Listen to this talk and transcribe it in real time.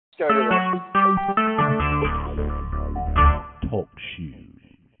started Talk shoes.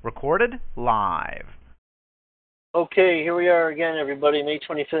 Recorded live. Okay, here we are again, everybody. May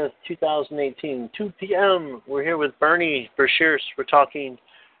 25th, 2018, 2 p.m. We're here with Bernie Besherse. We're talking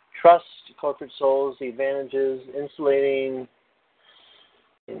trust, corporate souls, the advantages, insulating.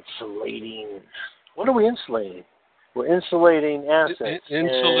 What are we insulating? We're insulating assets.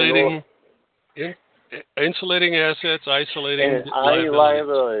 Insulating assets, isolating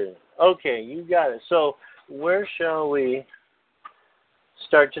liability. Okay, you got it. So where shall we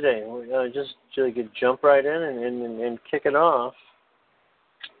start today? Just so we could jump right in and kick it off.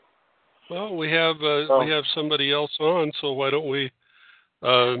 Well, we have somebody else on, so why don't we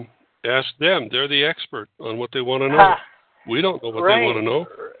ask them? They're the expert on what they want to know. We don't know what they want to know.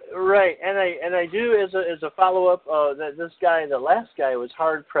 Right, and I do as a follow up. That this guy, the last guy, was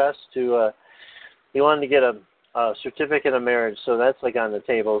hard pressed to. He wanted to get a certificate of marriage, so that's like on the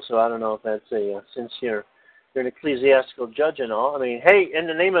table. So I don't know if that's since you're an ecclesiastical judge and all. I mean, hey, in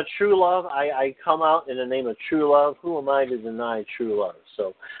the name of true love, I come out in the name of true love. Who am I to deny true love?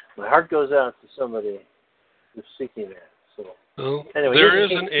 So my heart goes out to somebody who's seeking that. So anyway, there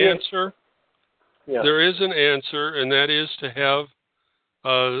is an answer. Yeah. There is an answer, and that is to have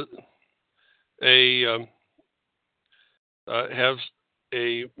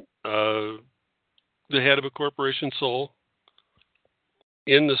the head of a corporation soul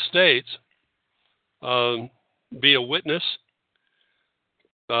in the States be a witness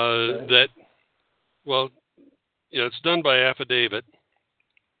that, well, yeah, it's done by affidavit,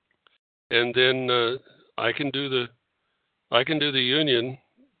 and then I can do the union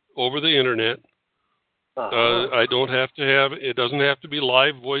over the internet. I don't have to have it. Doesn't have to be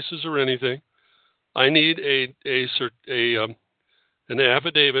live voices or anything. I need an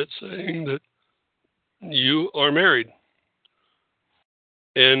affidavit saying that you are married,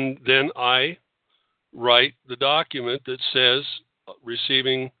 and then I write the document that says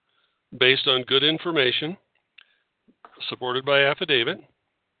receiving based on good information, supported by affidavit.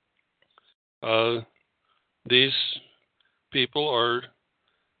 These people are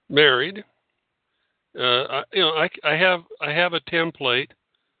married. I have a template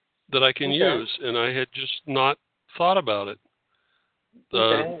that I can use, and I had just not thought about it.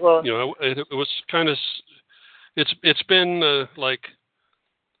 Okay. Well, it was kind of. It's been like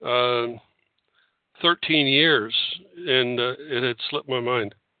 13 years, and it had slipped my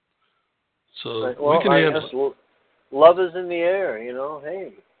mind. So right. Well, we can handle it. Love is in the air,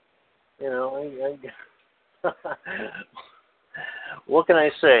 Hey, what can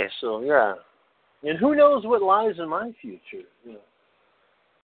I say? So yeah, and who knows what lies in my future?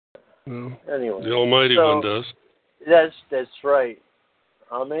 Anyway, the Almighty One does. That's right.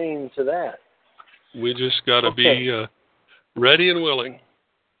 Amen to that. We just got to be ready and willing.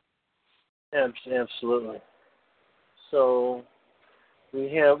 Absolutely. So we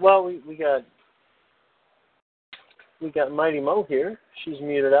have. Well, we got Mighty Mo here. She's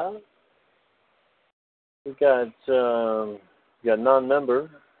muted out. We got non-member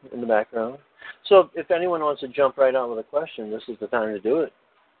in the background. So if anyone wants to jump right out with a question, this is the time to do it.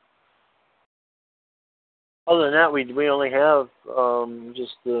 Other than that, we only have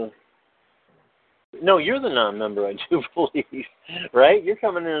just the. No, you're the non-member, I do believe, right? You're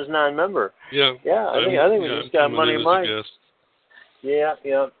coming in as non-member. Yeah. Yeah, I think we just got Money Mike. Yeah.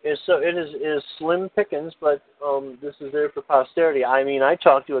 So it is slim pickings, but this is there for posterity. I mean, I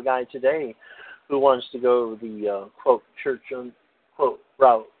talked to a guy today who wants to go the quote church quote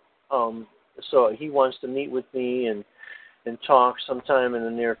route. So he wants to meet with me and talk sometime in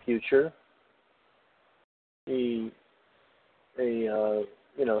the near future. He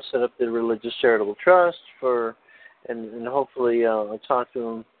set up the religious charitable trust and hopefully I'll talk to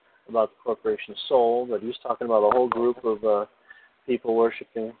him about the corporation soul, but he's talking about a whole group of people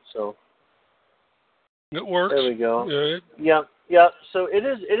worshiping. So it works. There we go. Yeah. Yeah. So it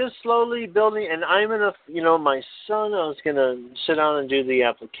is slowly building, and I'm in my son, I was gonna sit down and do the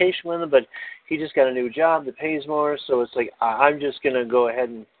application with him, but he just got a new job that pays more, so it's like I'm just gonna go ahead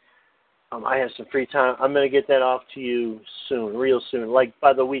and I have some free time. I'm going to get that off to you soon, real soon, like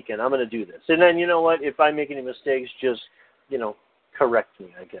by the weekend. I'm going to do this. And then, you know what, if I make any mistakes, just, correct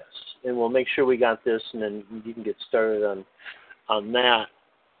me, I guess. And we'll make sure we got this, and then you can get started on that.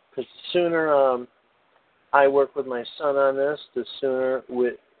 Because the sooner I work with my son on this, the sooner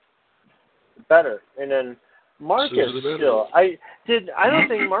the better. And then Marcus still. I don't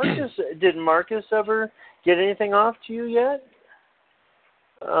think did Marcus ever get anything off to you yet?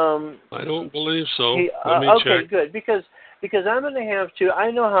 I don't believe so. Let me check. Okay, good, because I'm going to have to. I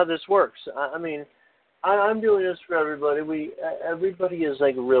know how this works. I mean, I'm doing this for everybody. Everybody is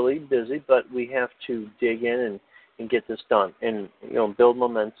like really busy, but we have to dig in and get this done, and build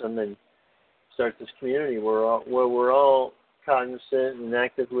momentum and start this community where we're all cognizant and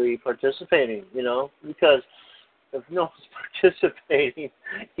actively participating. Because if no one's participating,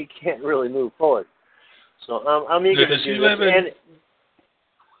 you can't really move forward. So I'm eager to do this.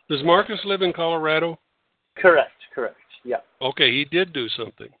 Does Marcus live in Colorado? Correct. Yeah. Okay, he did do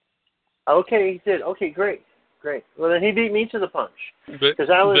something. Okay, he did. Okay, great. Well, then he beat me to the punch. But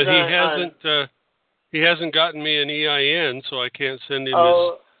he hasn't gotten me an EIN, so I can't send him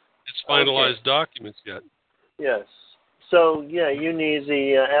his finalized documents yet. Yes. So you need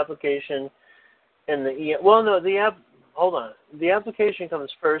the application and the Well, no, hold on. The application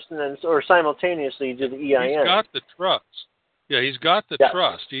comes first, and then simultaneously you do the EIN. He's got the trust. Yeah, he's got the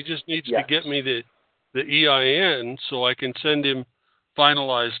trust. He just needs to get me the EIN so I can send him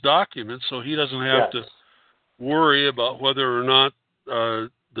finalized documents, so he doesn't have to worry about whether or not the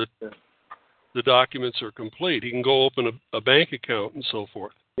documents are complete. He can go open a bank account and so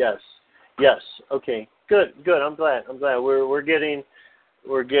forth. Yes. Okay. Good. I'm glad. We're getting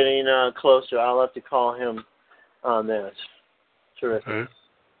closer. I'll have to call him on that. Terrific. Okay.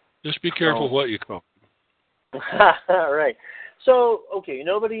 Just be careful what you call him. All right. So,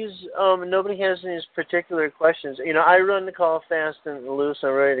 nobody has any particular questions. I run the call fast and loose.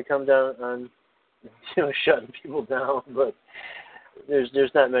 I'm ready to come down on, shutting people down, but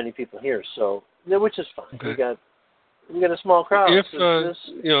there's not many people here, so which is fine. Okay. We got a small crowd.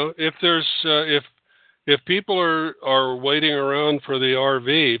 If people are waiting around for the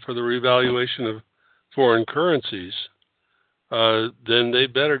RV for the revaluation of foreign currencies, then they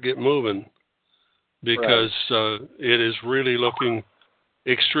better get moving. Because it is really looking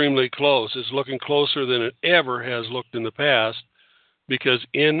extremely close. It's looking closer than it ever has looked in the past, because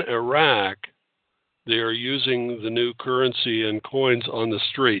in Iraq, they are using the new currency and coins on the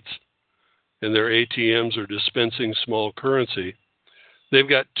streets, and their ATMs are dispensing small currency. They've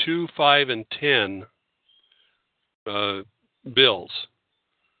got 2, 5, and 10 bills,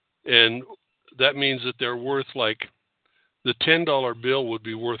 and that means that they're worth the $10 bill would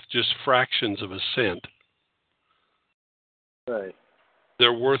be worth just fractions of a cent. Right.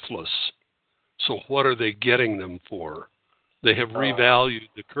 They're worthless. So what are they getting them for? They have revalued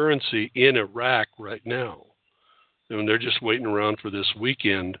the currency in Iraq right now. And they're just waiting around for this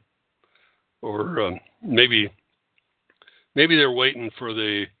weekend. Or maybe they're waiting for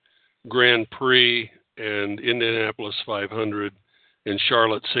the Grand Prix and Indianapolis 500 and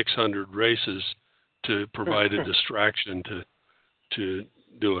Charlotte 600 races to provide a distraction to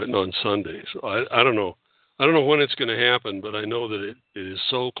do it on Sundays. I don't know. I don't know when it's going to happen, but I know that it is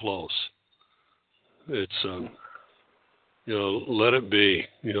so close. It's let it be.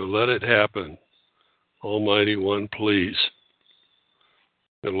 Let it happen. Almighty One, please.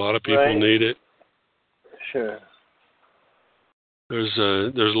 A lot of people need it. Sure. There's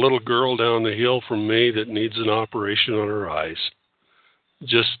a little girl down the hill from me that needs an operation on her eyes.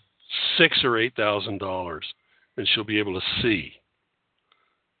 Just $6,000 or $8,000, and she'll be able to see.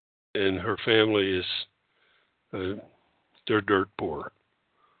 And her family is they're dirt poor.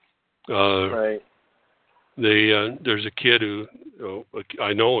 There's a kid who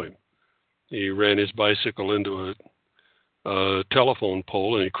I know him. He ran his bicycle into a telephone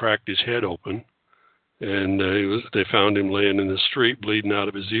pole and he cracked his head open. And they found him laying in the street, bleeding out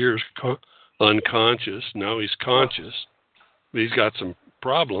of his ears, unconscious. Now he's conscious. He's got some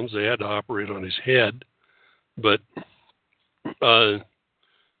problems. They had to operate on his head, but I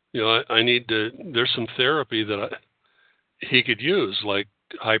need to. There's some therapy that he could use, like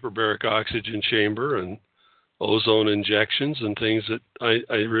hyperbaric oxygen chamber and ozone injections and things that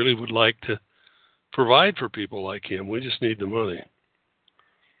I really would like to provide for people like him. We just need the money,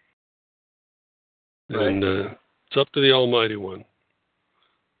 and it's up to the Almighty One.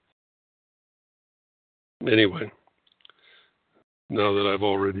 Anyway. Now that I've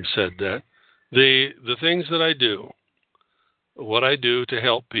already said that, the things that I do, what I do to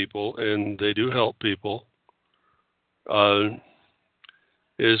help people, and they do help people,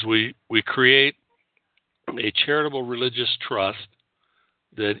 is we create a charitable religious trust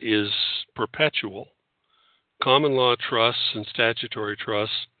that is perpetual. Common law trusts and statutory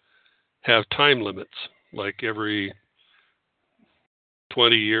trusts have time limits, like every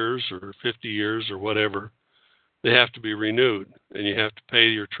 20 years or 50 years or whatever. They have to be renewed, and you have to pay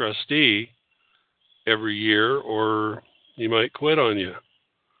your trustee every year, or he might quit on you.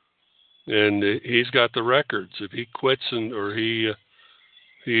 And he's got the records. If he quits or he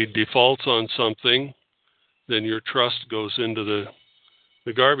defaults on something, then your trust goes into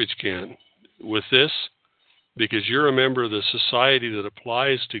the garbage can. With this, because you're a member of the society that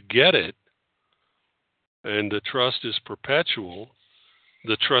applies to get it, and the trust is perpetual,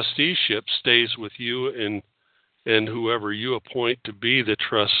 the trusteeship stays with you and whoever you appoint to be the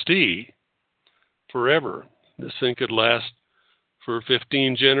trustee forever. This thing could last for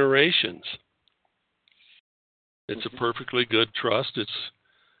 15 generations. It's a perfectly good trust.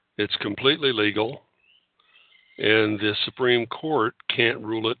 It's completely legal, and the Supreme Court can't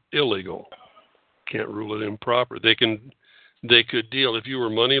rule it illegal, can't rule it improper. They could deal, if you were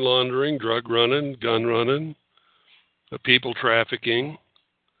money laundering, drug running, gun running, people trafficking,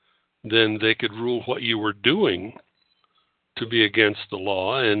 then they could rule what you were doing to be against the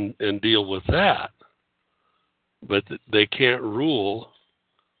law and deal with that. But they can't rule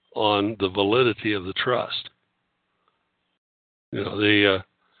on the validity of the trust. You know,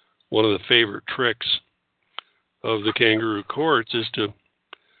 one of the favorite tricks of the kangaroo courts is to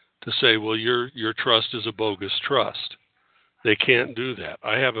say, well, your trust is a bogus trust. They can't do that.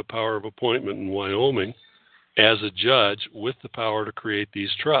 I have a power of appointment in Wyoming as a judge with the power to create these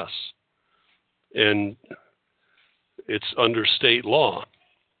trusts. And it's under state law.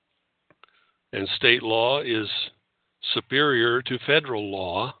 And state law is superior to federal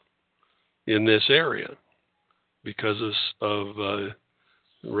law in this area because of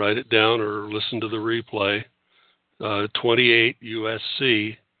write it down or listen to the replay, 28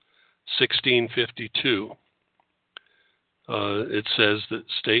 U.S.C. 1652. It says that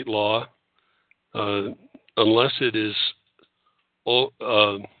state law, unless it is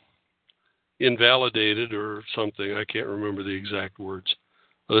invalidated or something, I can't remember the exact words,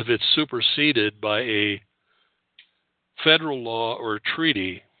 but if it's superseded by a federal law or a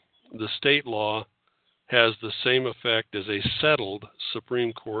treaty, the state law has the same effect as a settled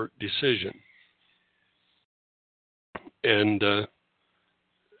Supreme Court decision. And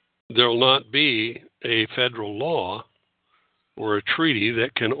there will not be a federal law or a treaty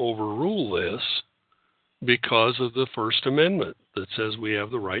that can overrule this because of the First Amendment that says we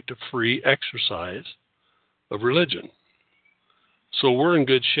have the right to free exercise of religion. So we're in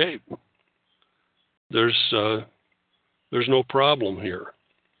good shape. There's no problem here.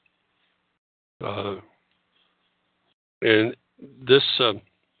 And this,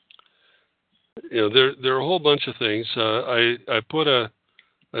 there are a whole bunch of things. I put a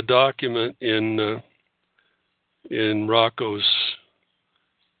document in Rocko's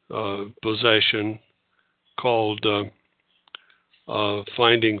possession called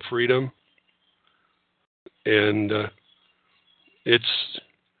Finding Freedom, and it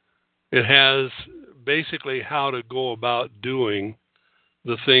has basically how to go about doing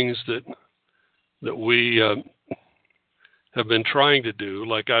the things that we have been trying to do,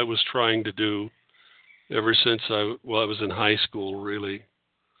 like I was trying to do ever since I was in high school, really.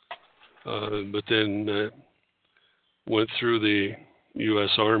 But then went through the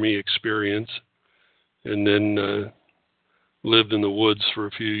U.S. Army experience and then lived in the woods for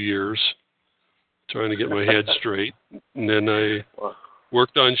a few years trying to get my head straight. And then I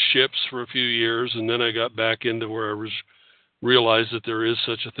worked on ships for a few years, and then I got back into where I realized that there is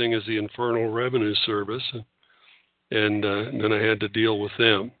such a thing as the Internal Revenue Service, and then I had to deal with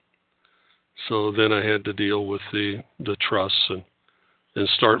them. So then I had to deal with the trusts and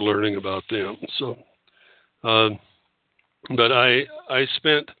start learning about them. So, but I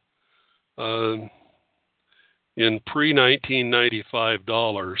spent in pre-1995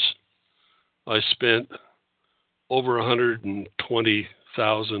 dollars, I spent over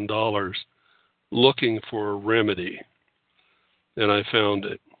 $120,000 looking for a remedy, and I found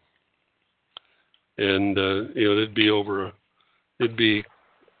it. And it'd be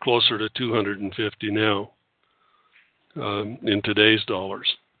closer to 250 now in today's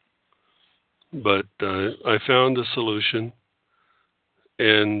dollars. But I found the solution,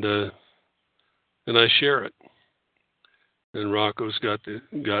 and I share it. And Rocko's got the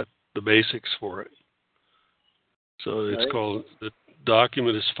basics for it. So it's called, the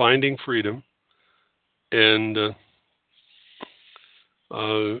document is Finding Freedom, and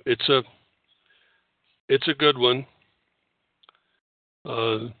it's a good one.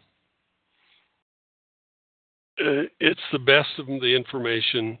 It's the best of the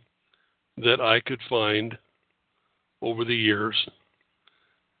information that I could find over the years,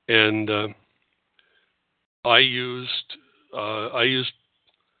 and I used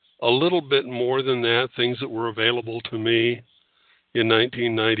a little bit more than that, things that were available to me in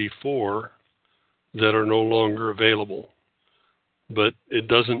 1994 that are no longer available. But it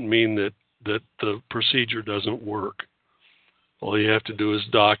doesn't mean that the procedure doesn't work. All you have to do is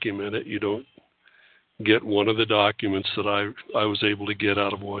document it. You don't get one of the documents that I was able to get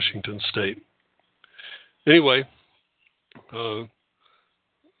out of Washington State. Anyway,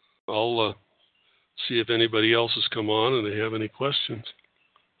 I'll see if anybody else has come on and they have any questions.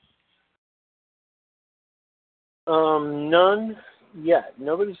 None yet.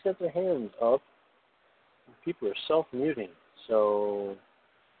 Nobody's got their hands up. People are self-muting, so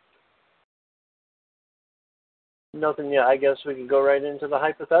nothing yet. I guess we can go right into the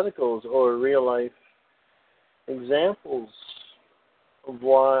hypotheticals or real-life examples of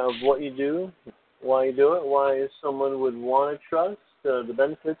what you do, why you do it, why someone would want a trust, the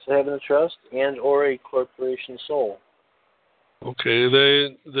benefits of having a trust, and or a corporation soul. Okay,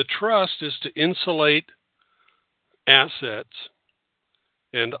 the trust is to insulate assets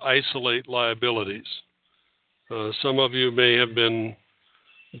and isolate liabilities. Some of you may have been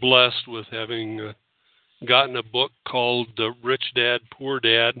blessed with having gotten a book called Rich Dad, Poor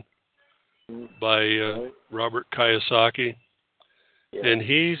Dad by Robert Kiyosaki. Yeah. And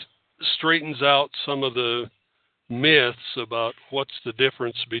he straightens out some of the myths about what's the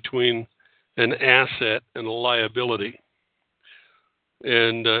difference between an asset and a liability.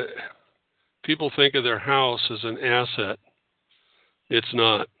 And people think of their house as an asset. It's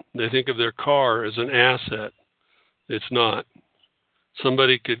not. They think of their car as an asset. It's not.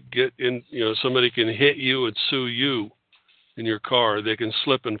 Somebody could get in, somebody can hit you and sue you in your car. They can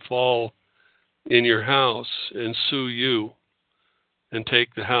slip and fall in your house and sue you and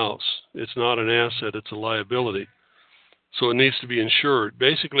take the house. It's not an asset, it's a liability. So it needs to be insured.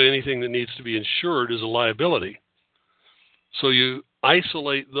 Basically, anything that needs to be insured is a liability. So you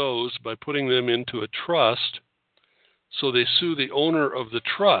isolate those by putting them into a trust, so they sue the owner of the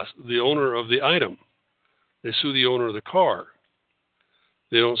trust, the owner of the item. They sue the owner of the car.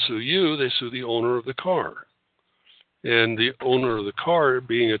 They don't sue you, they sue the owner of the car. And the owner of the car,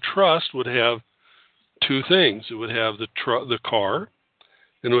 being a trust, would have two things. It would have the car,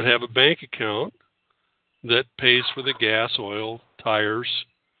 and it would have a bank account that pays for the gas, oil, tires,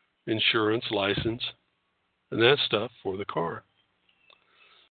 insurance, license, and that stuff for the car.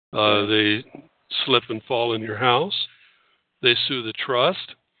 They slip and fall in your house. They sue the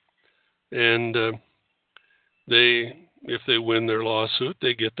trust, and if they win their lawsuit,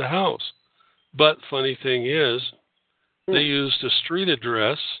 they get the house. But funny thing is, they used a street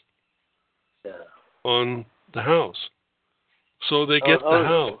address on the house, so they get the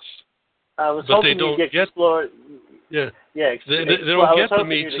house. I was but hoping they don't get explore. Yeah, yeah. They don't get the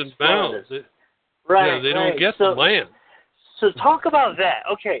meets and bounds. Right. They don't get the land. So talk about that.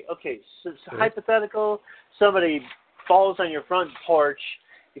 Okay. So hypothetical: somebody falls on your front porch,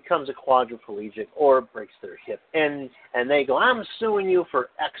 becomes a quadriplegic, or breaks their hip, and they go, "I'm suing you for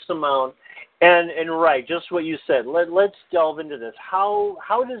X amount." And right, just what you said. Let's delve into this. How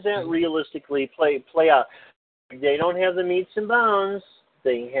does that realistically play out? They don't have the meets and bounds.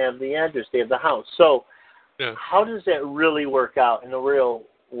 They have the address. They have the house. So, how does that really work out in the real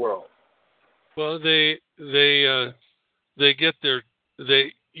world? Well, they get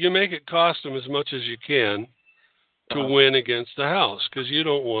you make it cost them as much as you can to win against the house, because you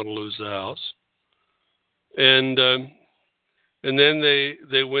don't want to lose the house. And then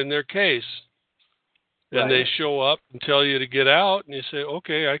they win their case. And they show up and tell you to get out, and you say,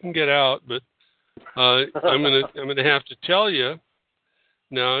 "Okay, I can get out, but I'm gonna have to tell you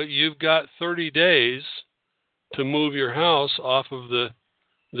now. You've got 30 days to move your house off of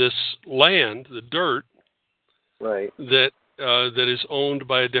this land, the dirt, that is owned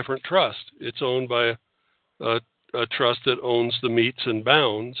by a different trust. It's owned by a trust that owns the meets and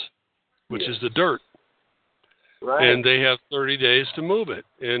bounds, which is the dirt. Right. And they have 30 days to move it.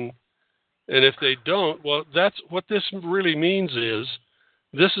 And if they don't, well, that's what this really means is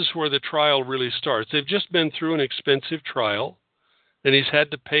this is where the trial really starts. They've just been through an expensive trial, and he's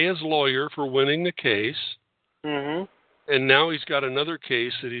had to pay his lawyer for winning the case, and now he's got another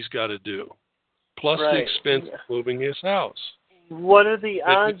case that he's got to do, plus the expense of moving his house. What are the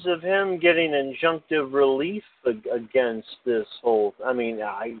odds of him getting injunctive relief against this whole? I mean,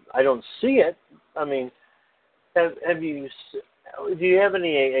 I don't see it. I mean, have you? Do you have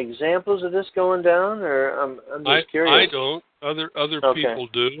any examples of this going down, or I'm just curious? I don't. Other people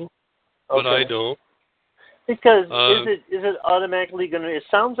do, but I don't. Because is it automatically going to? It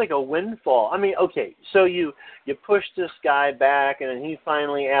sounds like a windfall. I mean, okay, so you push this guy back, and then he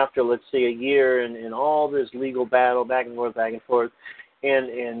finally, after let's say a year and all this legal battle back and forth,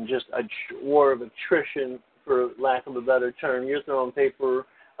 and just a war of attrition, for lack of a better term, you're throwing paper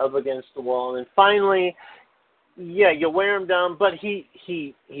up against the wall, and then finally. Yeah, you wear him down, but he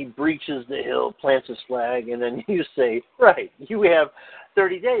breaches the hill, plants his flag, and then you say, right, you have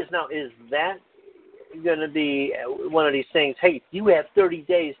 30 days. Now, is that going to be one of these things, hey, you have 30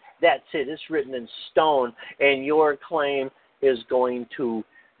 days, that's it. It's written in stone, and your claim is going to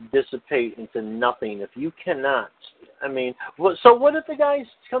dissipate into nothing if you cannot. I mean, so what if the guy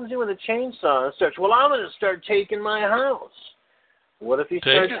comes in with a chainsaw and starts, well, I'm going to start taking my house. What if he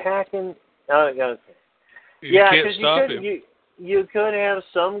starts hacking? Okay. You can't stop him. You could have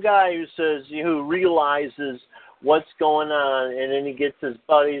some guy who realizes what's going on, and then he gets his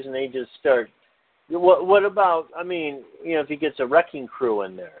buddies, and they just start. What about? I mean, if he gets a wrecking crew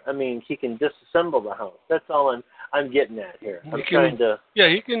in there, I mean, he can disassemble the house. That's all I'm getting at here. Trying to. Yeah,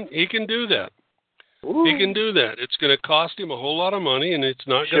 he can do that. Ooh. He can do that. It's going to cost him a whole lot of money, and it's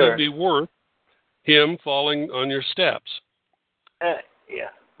not going to be worth him falling on your steps. Yeah.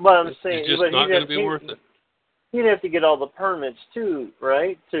 But I'm saying, it's just not going to be worth it. You'd have to get all the permits too,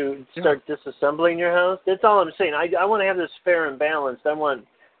 right? To start disassembling your house. That's all I'm saying. I want to have this fair and balanced. I want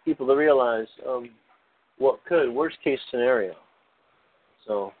people to realize worst case scenario.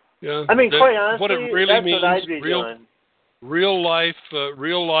 So yeah, I mean, quite honestly, what it really that's means, what I'd be doing. Real life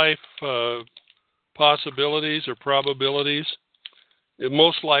possibilities or probabilities.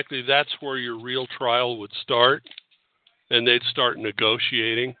 Most likely, that's where your real trial would start, and they'd start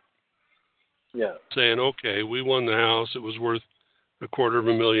negotiating. Yeah. Saying, okay, we won the house. It was worth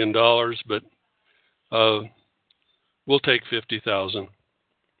 $250,000, but we'll take $50,000.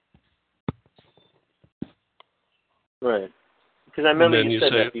 Right. Because I remember you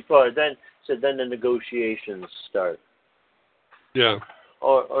said that before. Then the negotiations start. Yeah.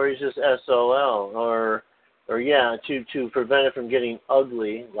 Or it's just SOL, or to prevent it from getting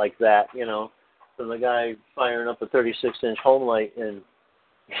ugly like that, from the guy firing up a 36-inch home light and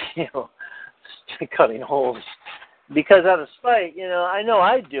cutting holes because out of spite. I know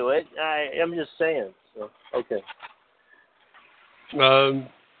I'd do it. I'm just saying. So okay.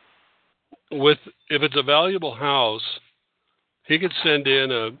 If it's a valuable house, he could send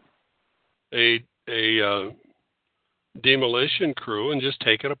in a demolition crew and just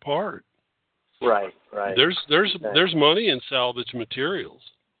take it apart. Right. There's money in salvage materials.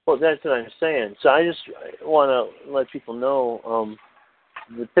 Well, that's what I'm saying. So I just want to let people know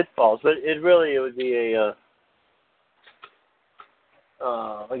the pitfalls, but it would be a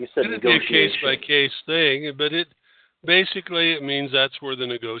like you said, it'd be a case by case thing, but it means that's where the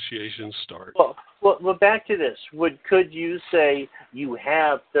negotiations start. Well, back to this. Could you say you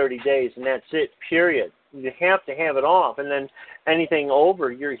have 30 days and that's it? Period. You have to have it off, and then anything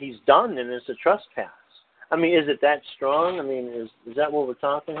over, he's done, and it's a trespass. I mean, is it that strong? I mean, is that what we're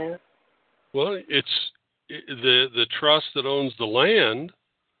talking here? Well, it's the trust that owns the land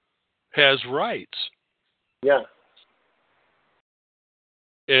has rights. Yeah.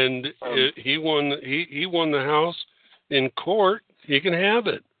 And he won the house in court. He can have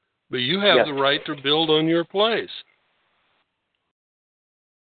it, but you have the right to build on your place.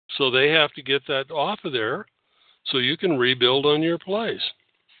 So they have to get that off of there, so you can rebuild on your place.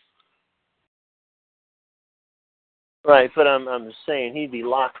 Right, but I'm saying he'd be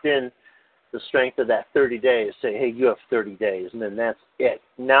locked in the strength of that 30 days. Say, hey, you have 30 days, and then that's it.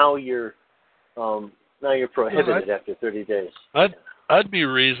 Now you're prohibited after 30 days. I'd be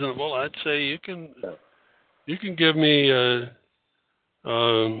reasonable. I'd say you can give me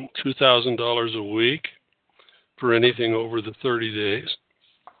 $2,000 a week for anything over the 30 days.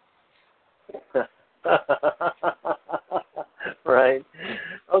 Right.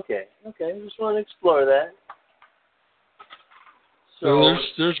 Okay. I just want to explore that. So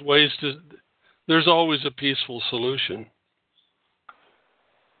there's ways to. There's always a peaceful solution.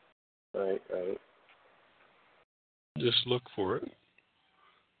 Right. Just look for it.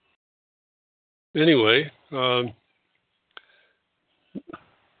 Anyway,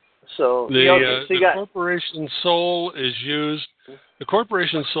 so the corporation soul is used. The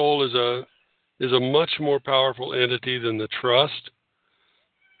corporation soul is a much more powerful entity than the trust.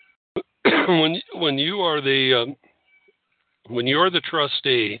 when you're the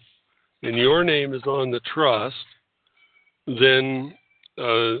trustee and your name is on the trust, then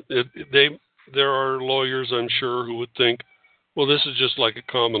there are lawyers, I'm sure, who would think, well, this is just like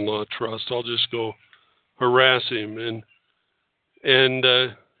a common law trust. I'll just go harass him, and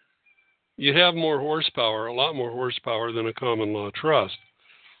you have more horsepower, a lot more horsepower than a common law trust.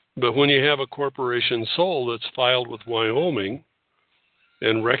 But when you have a corporation soul that's filed with Wyoming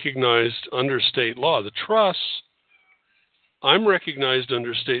and recognized under state law, the trusts, I'm recognized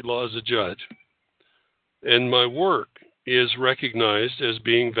under state law as a judge, and my work is recognized as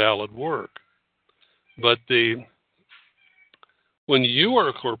being valid work. But when you are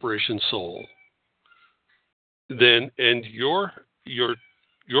a corporation soul, then and your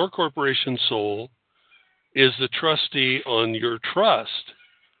corporation soul is the trustee on your trust,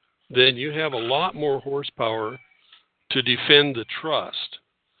 then you have a lot more horsepower to defend the trust.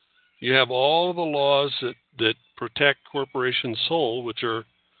 You have all the laws that protect corporation sole, which are,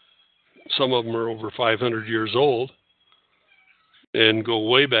 some of them are over 500 years old and go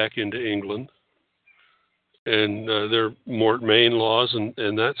way back into England. And they're Mort Main laws and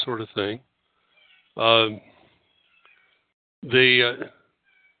that sort of thing.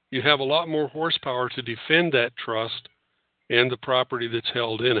 You have a lot more horsepower to defend that trust and the property that's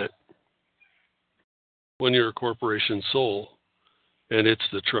held in it when you're a corporation sole and it's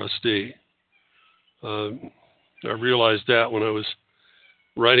the trustee. I realized that when I was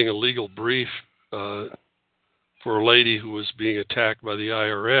writing a legal brief for a lady who was being attacked by the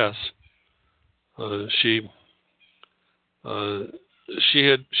IRS. She's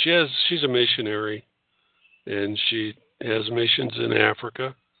a missionary, and she has missions in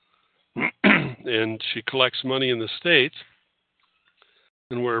Africa, and she collects money in the States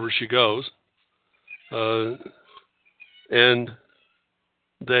and wherever she goes, and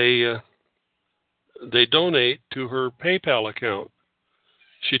they donate to her PayPal account.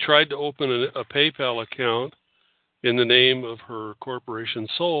 She tried to open a PayPal account in the name of her corporation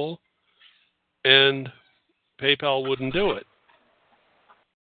sole, and PayPal wouldn't do it.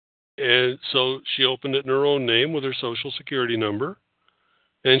 And so she opened it in her own name with her Social Security number,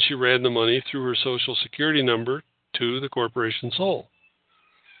 and she ran the money through her Social Security number to the corporation sole.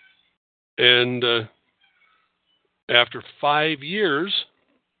 And after 5 years,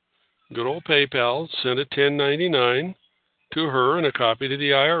 good old PayPal sent a 1099 to her and a copy to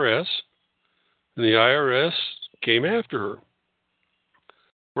the IRS, and the IRS came after her.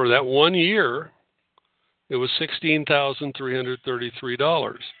 For that 1 year, it was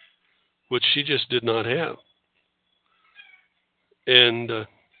 $16,333, which she just did not have. And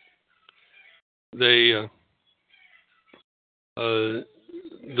the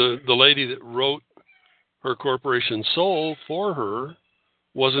lady that wrote her corporation sole for her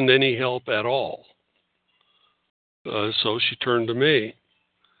wasn't any help at all. So she turned to me,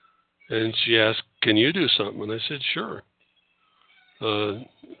 and she asked, "Can you do something?" And I said, "Sure."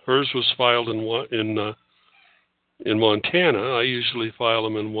 Hers was filed in Montana. I usually file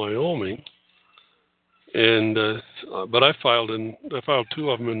them in Wyoming, and but I filed 2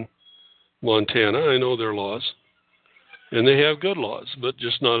 of them in Montana. I know their laws, and they have good laws, but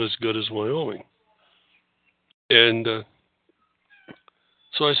just not as good as Wyoming. And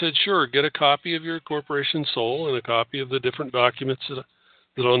so I said, "Sure, get a copy of your corporation sole and a copy of the different documents that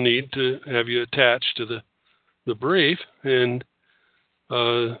I'll need to have you attached to the brief." And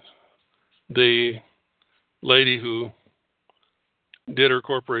the lady who did her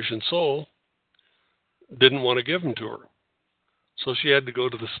corporation sole didn't want to give them to her. So she had to go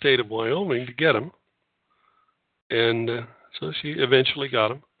to the state of Wyoming to get them. And so she eventually got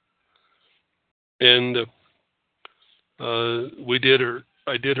them. And I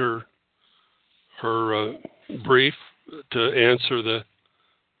did her brief to answer the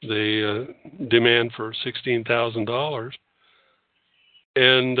demand for $16,000.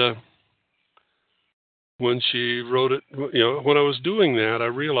 And when she wrote it, when I was doing that, I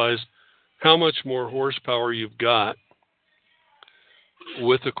realized how much more horsepower you've got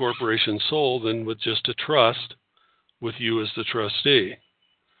with a corporation sole than with just a trust with you as the trustee.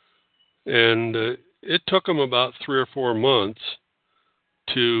 And it took them about 3 or 4 months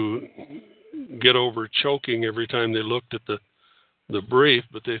to get over choking every time they looked at the brief,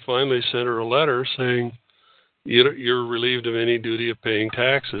 but they finally sent her a letter saying, "You're relieved of any duty of paying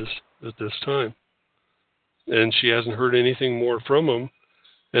taxes at this time." And she hasn't heard anything more from them.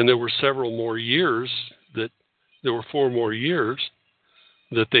 And there were 4 more years that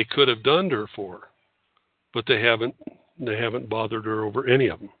they could have done her for, but they haven't bothered her over any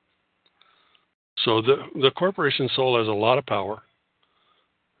of them. So the corporation sole has a lot of power,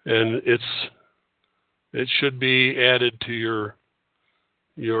 and it should be added to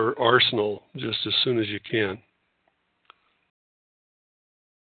your arsenal just as soon as you can.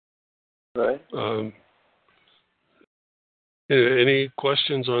 Right. Any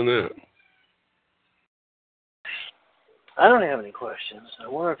questions on that? I don't have any questions. I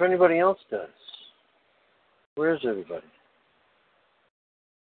wonder if anybody else does. Where's everybody?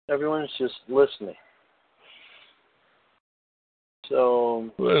 Everyone's just listening.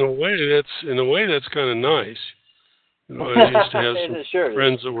 So. Well, in a way, that's kind of nice. I used to have some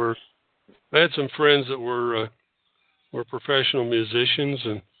friends that were. I had some friends that were professional musicians,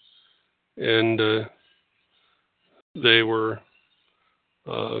 and they were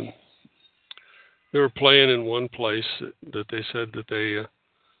playing in one place that they said that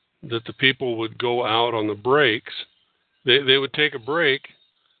that the people would go out on the breaks. They would take a break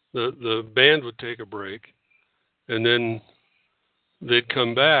the band would take a break, and then they'd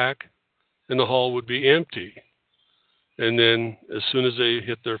come back, and the hall would be empty. And then as soon as they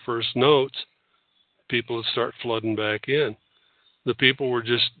hit their first notes, people would start flooding back in. The people were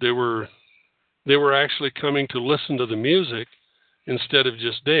they were actually coming to listen to the music instead of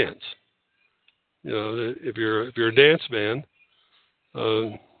just dance. You know, if you're a dance band,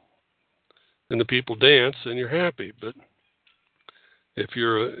 and the people dance, then you're happy. But if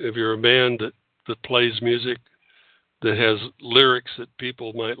you're a band that plays music that has lyrics that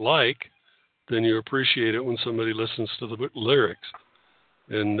people might like, then you appreciate it when somebody listens to the lyrics.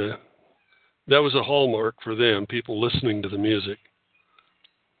 And that was a hallmark for them, people listening to the music.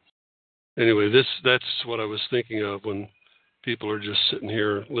 Anyway, that's what I was thinking of when people are just sitting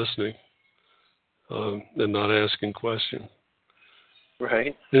here listening and not asking questions.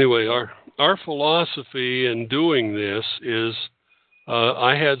 Right. Anyway, our philosophy in doing this is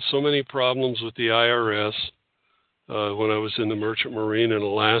I had so many problems with the IRS when I was in the Merchant Marine in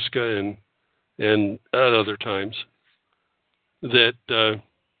Alaska and at other times that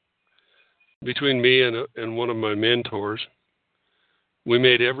between me and one of my mentors, we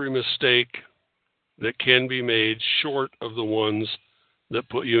made every mistake that can be made short of the ones that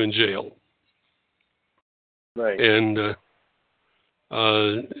put you in jail. Right. And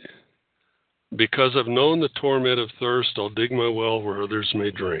because I've known the torment of thirst, I'll dig my well where others may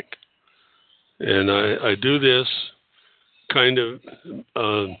drink. And I do this kind of,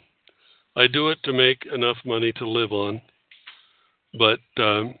 I do it to make enough money to live on. But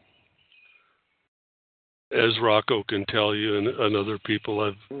as Rocko can tell you and other people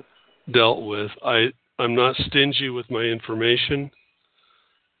I've dealt with, I'm not stingy with my information,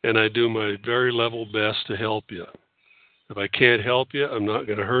 and I do my very level best to help you. If I can't help you, I'm not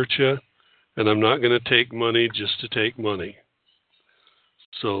going to hurt you, and I'm not going to take money just to take money.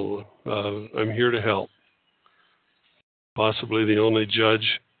 So I'm here to help. Possibly the only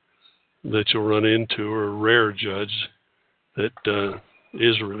judge that you'll run into, or a rare judge that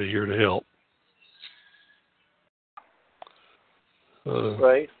is really here to help.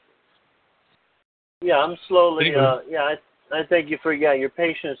 Right. Yeah, I'm slowly. Anyway. I thank you for your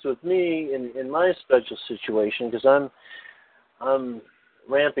patience with me in my special situation, because I'm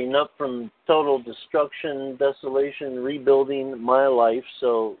ramping up from total destruction, desolation, rebuilding my life.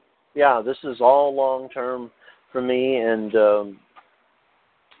 So yeah, this is all long term for me, and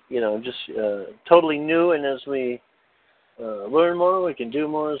just totally new. And as we learn more, we can do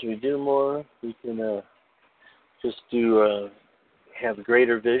more. As we do more, we can just do. Have a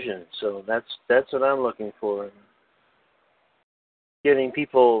greater vision. So that's what I'm looking for. Getting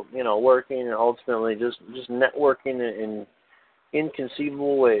people, working, and ultimately just networking in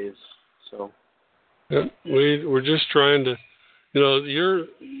inconceivable ways. So yeah, we're just trying to,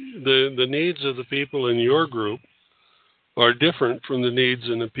 the needs of the people in your group are different from the needs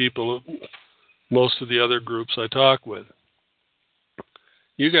and the people of most of the other groups I talk with.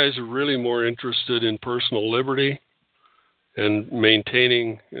 You guys are really more interested in personal liberty and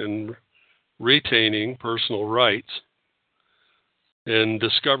maintaining and retaining personal rights and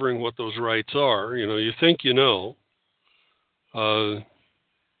discovering what those rights are. You think you know.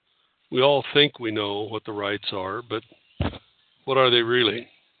 We all think we know what the rights are, but what are they really?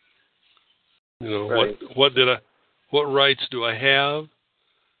 Right. What rights do I have,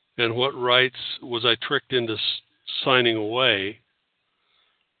 and what rights was I tricked into signing away?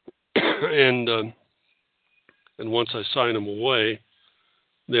 And once I sign them away,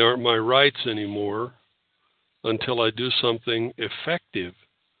 they aren't my rights anymore until I do something effective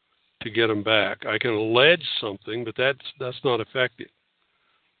to get them back. I can allege something, but that's not effective.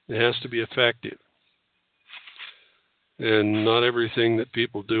 It has to be effective. And not everything that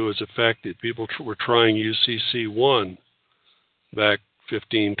people do is effective. People were trying UCC1 back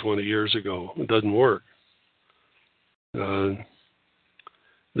 15, 20 years ago. It doesn't work.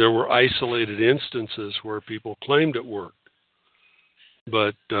 There were isolated instances where people claimed it worked.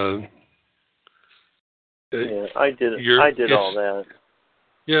 But I did all that.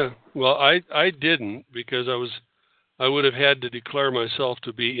 Yeah, well, I didn't, because I would have had to declare myself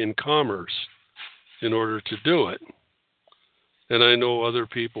to be in commerce in order to do it. And I know other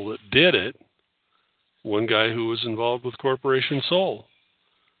people that did it. One guy who was involved with Corporation Soul.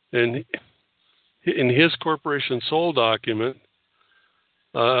 And in his Corporation Soul document,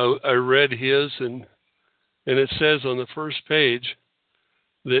 I read his, and it says on the first page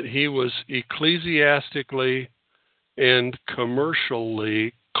that he was ecclesiastically and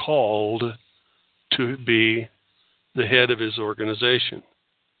commercially called to be the head of his organization.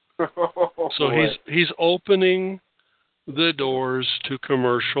 So he's opening the doors to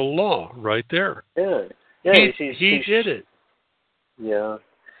commercial law right there. Yeah. He did it. Yeah.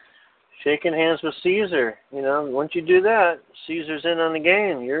 Shaking hands with Caesar. Once you do that, Caesar's in on the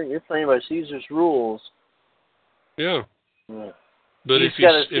game. You're playing by Caesar's rules. Yeah. Yeah. But if he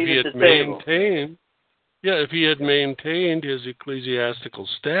had maintained his ecclesiastical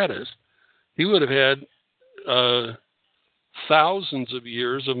status, he would have had thousands of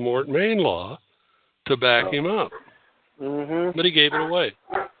years of Mort Main law to back him up. Mm-hmm. But he gave it away.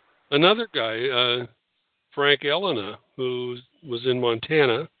 Another guy, Frank Elena, who was in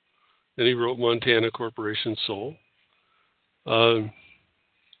Montana, and he wrote Montana Corporation Soul. Nothing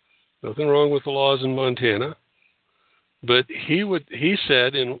wrong with the laws in Montana, but he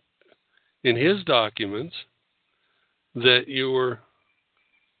said in his documents that you were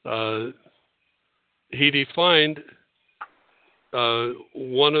he defined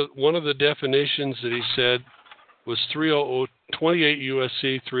one of the definitions that he said was 28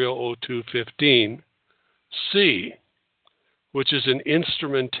 USC 3000215 C, which is an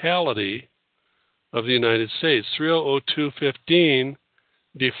instrumentality of the United States. 3000215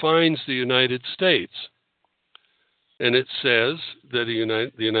 defines the United States, and it says that the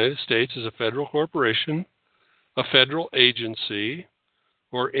United States is a federal corporation, a federal agency,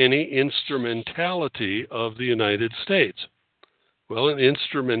 or any instrumentality of the United States. Well, an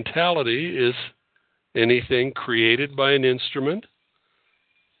instrumentality is anything created by an instrument,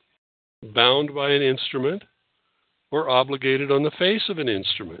 bound by an instrument, or obligated on the face of an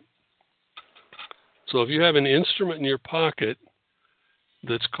instrument. So if you have an instrument in your pocket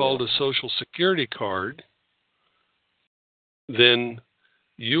that's called a Social Security card, then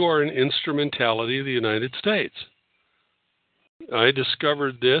you are an instrumentality of the United States. I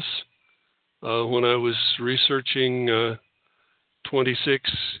discovered this when I was researching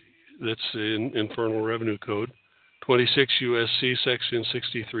 26, that's in Internal Revenue Code, 26 USC Section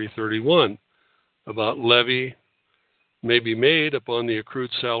 6331, about levy may be made upon the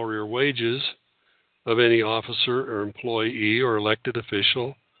accrued salary or wages of any officer or employee or elected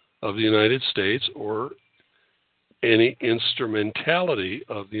official of the United States or any instrumentality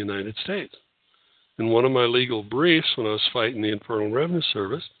of the United States. In one of my legal briefs when I was fighting the Internal Revenue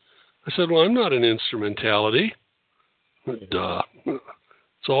Service, I said, well, I'm not an instrumentality. Duh.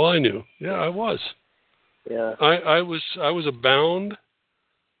 That's all I knew. Yeah, I was. Yeah. I was a bound,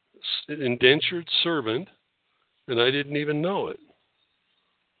 indentured servant, and I didn't even know it.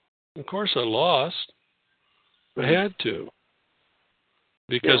 Of course, I lost. I had to,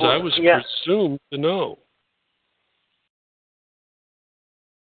 because I was presumed to know.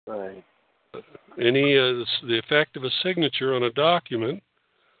 Right. The effect of a signature on a document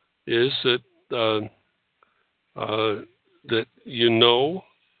is that that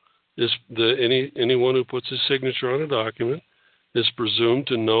anyone who puts his signature on a document is presumed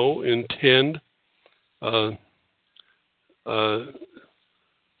to know, intend,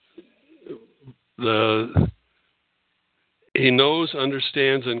 he knows,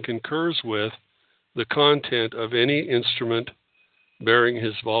 understands, and concurs with the content of any instrument bearing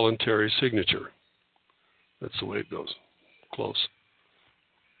his voluntary signature. That's the way it goes. Close.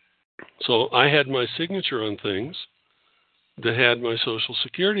 So I had my signature on things that had my Social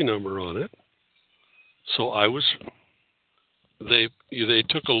Security number on it. So they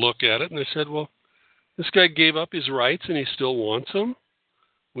took a look at it and they said, well, this guy gave up his rights and he still wants them.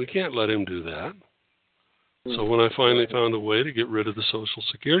 We can't let him do that. So when I finally found a way to get rid of the Social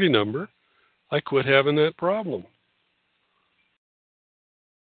Security number, I quit having that problem.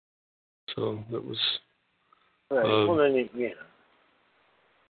 So that was... Right. Well, then you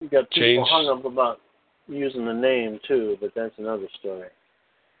got people hung up about using the name too, but that's another story.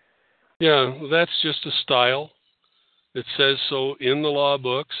 Yeah, that's just a style. It says so in the law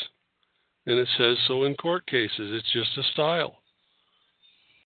books, and it says so in court cases. It's just a style.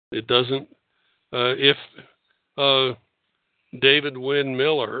 It doesn't... if David Wynn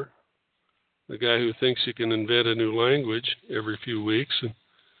Miller, the guy who thinks he can invent a new language every few weeks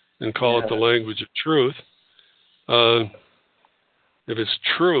and call it the language of truth, if it's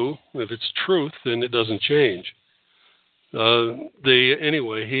truth, then it doesn't change. He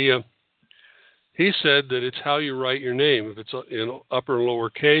said that it's how you write your name. If it's in upper and lower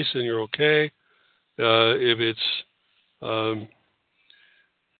case, then you're okay. If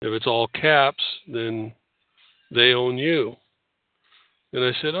it's all caps, then they own you. And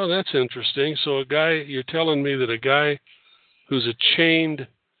I said, oh, that's interesting. So you're telling me that a guy who's a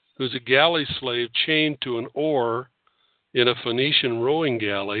galley slave chained to an oar in a Phoenician rowing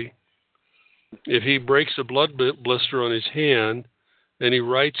galley, if he breaks a blood blister on his hand and he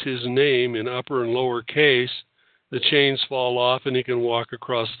writes his name in upper and lower case the chains fall off and he can walk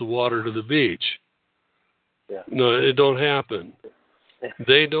across the water to the beach. Yeah. No, it don't happen.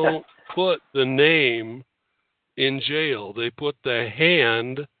 They don't put the name in jail. They put the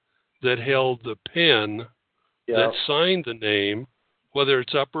hand that held the pen that signed the name, whether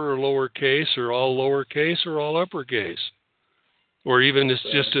it's upper or lowercase or all lowercase or all uppercase, or even it's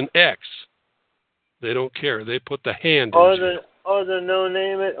just an X. They don't care. They put the hand in jail. Or the no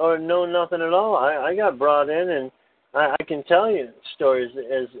name it or no nothing at all. I got brought in, and I can tell you stories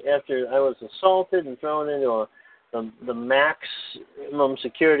as after I was assaulted and thrown into the maximum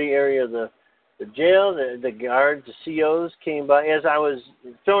security area of the jail. The guards, the COs came by as I was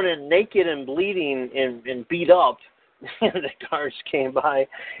thrown in naked and bleeding and beat up. The guards came by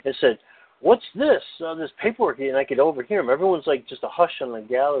and said, "What's this? This paperwork?" And I could overhear him. Everyone's like just a hush on the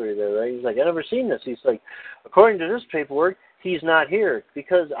gallery there, right? He's like, "I've never seen this." He's like, "According to this paperwork, he's not here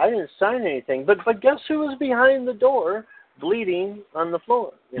because I didn't sign anything." But guess who was behind the door, bleeding on the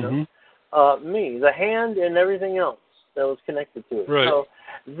floor? You know, me, the hand, and everything else that was connected to it. Right. So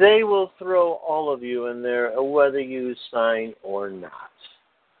they will throw all of you in there, whether you sign or not.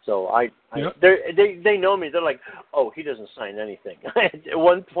 So they know me. They're like, "Oh, he doesn't sign anything." At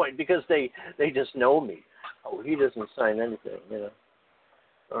one point, because they just know me. "Oh, he doesn't sign anything," you know.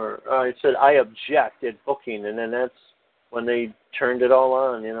 Or I said, "I object at booking," and then that's when they turned it all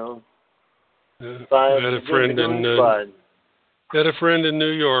on, you know. I had a friend in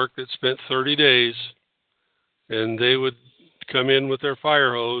New York that spent 30 days, and they would come in with their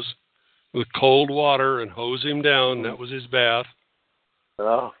fire hose with cold water and hose him down. That was his bath.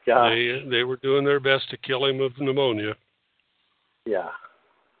 Oh, God. They were doing their best to kill him of pneumonia. Yeah.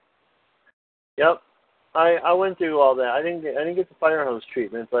 Yep. I went through all that. I didn't get the fire hose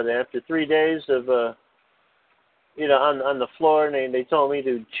treatment, but after 3 days of you know, on the floor, and they told me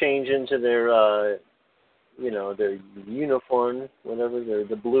to change into their you know, their uniform, whatever,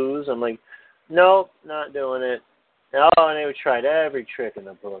 the blues. I'm like, "Nope, not doing it." Oh, and they would try every trick in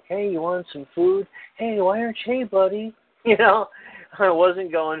the book. "Hey, you want some food? Hey, why aren't you, buddy?" You know, I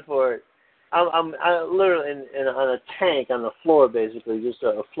wasn't going for it. I'm literally on a tank on the floor, basically, just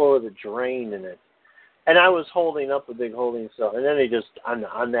a floor with a drain in it. And I was holding up a big holding cell. And then they just,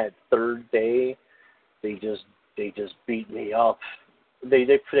 on that third day, they just beat me up.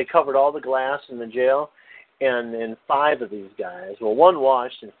 They covered all the glass in the jail, and 5 of these guys, well, 1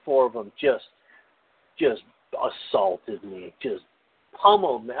 washed, and 4 of them just assaulted me, just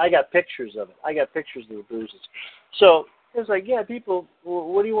pummeled me. I got pictures of it. I got pictures of the bruises. So it's like, yeah, people,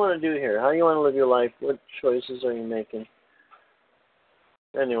 what do you want to do here? How do you want to live your life? What choices are you making?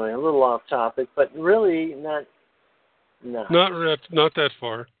 Anyway, a little off topic, but really not that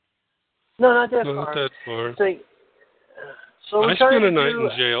far. No, not that Not far. that far. It's like, so I spent a night in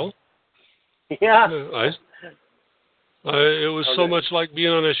jail. Yeah. It was so much like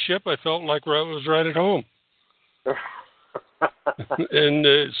being on a ship. I felt like I was right at home.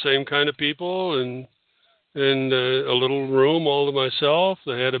 And same kind of people, and a little room all to myself.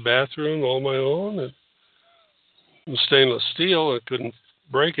 I had a bathroom all my own, and stainless steel. I couldn't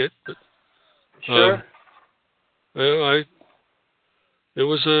break it, but sure. it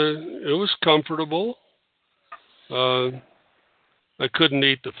was comfortable. I couldn't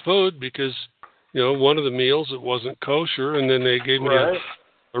eat the food because, you know, one of the meals it wasn't kosher, and then they gave me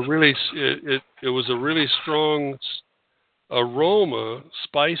a really it was a really strong aroma,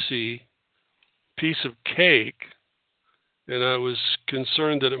 spicy piece of cake, and I was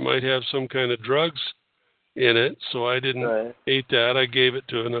concerned that it might have some kind of drugs in it, so I didn't eat that. I gave it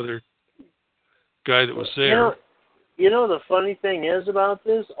to another guy that was there. You know the funny thing is about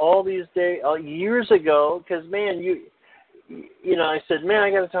this, all these days, years ago, because, man, you know, I said, man,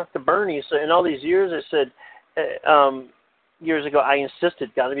 I got to talk to Bernie. So in all these years, I said, years ago, I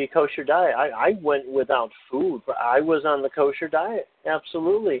insisted, got to be a kosher diet. I went without food, but I was on the kosher diet.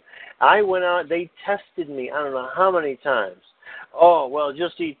 Absolutely. I went out, they tested me, I don't know how many times. Oh, well,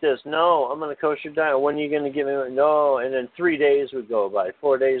 just eat this. No, I'm on a kosher diet. When are you going to give me? No. And then 3 days would go by,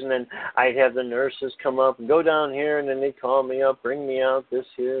 4 days, and then I'd have the nurses come up and go down here, and then they'd call me up, bring me out, this,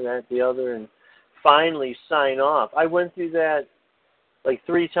 here, that, the other, and finally sign off. I went through that like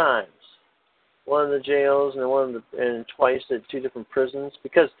 3 times. One in the jails and twice at 2 different prisons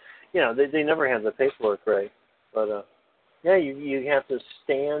because, you know, they never have the paperwork right. But, yeah, you have to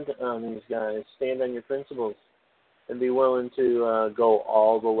stand on these guys, stand on your principles, and be willing to go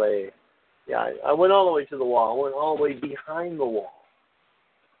all the way. Yeah, I went all the way to the wall. I went all the way behind the wall.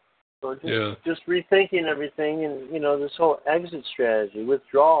 So just rethinking everything and, you know, this whole exit strategy,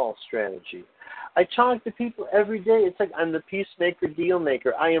 withdrawal strategy. I talk to people every day. It's like I'm the peacemaker, deal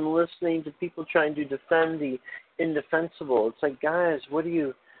maker. I am listening to people trying to defend the indefensible. It's like, guys, what do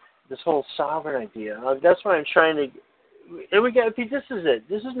you, this whole sovereign idea. That's why I'm trying to, and we got, this is it.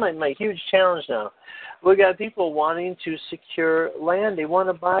 This is my huge challenge now. We got people wanting to secure land. They want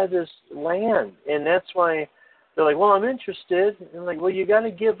to buy this land. And that's why they're like, well, I'm interested. And I'm like, well, you got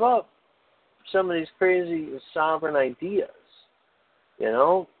to give up some of these crazy sovereign ideas, you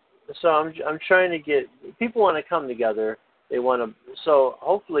know? So I'm trying to get, people want to come together. They want to, so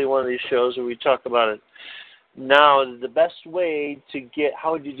hopefully one of these shows where we talk about it now, the best way to get,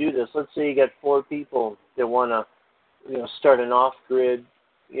 how would you do this? Let's say you got 4 people that want to, you know, start an off-grid,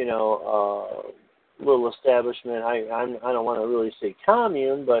 you know, little establishment. I don't want to really say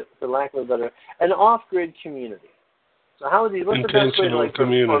commune, but for lack of a better, an off-grid community. So how would you, what's the best way to, like,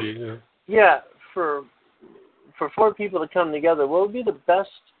 community, for 4 people to come together, what would be the best,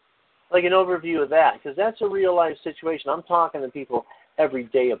 like, an overview of that? Because that's a real-life situation. I'm talking to people every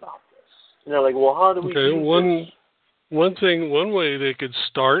day about this. And they're like, well, how do we do this? One way they could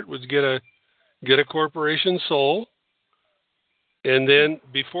start was get a corporation soul, and then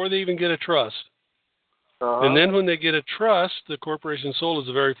before they even get a trust. And then when they get a trust, the corporation soul is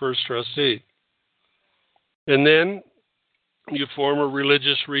the very first trustee. And then you form a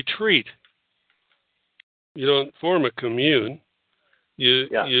religious retreat. You don't form a commune.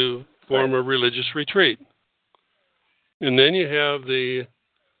 You form a religious retreat. And then you have the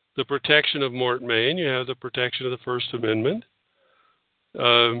protection of Mort Maine. You have the protection of the First Amendment.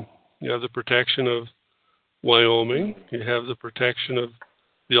 You have the protection of Wyoming. You have the protection of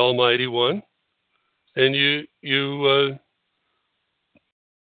the Almighty One. And you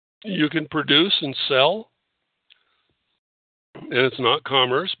can produce and sell. And it's not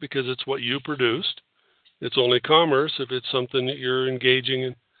commerce because it's what you produced. It's only commerce if it's something that you're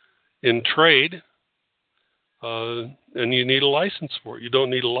engaging in trade. And you need a license for it. You don't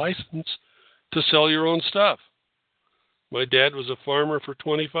need a license to sell your own stuff. My dad was a farmer for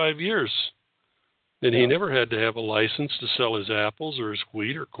 25 years, and he never had to have a license to sell his apples or his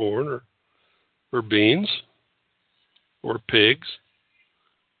wheat or corn or beans or pigs.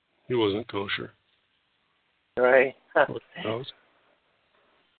 He wasn't kosher. Right.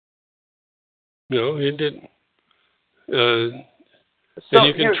 No, he didn't. So and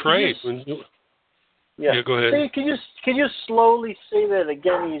you can trade. Go ahead. Can you slowly say that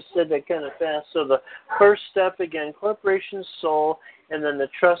again? You said that kind of fast. So the first step again, corporation soul, and then the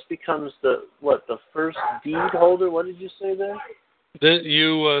trust becomes the first deed holder. What did you say there? That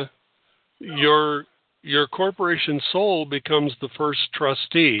your corporation soul becomes the first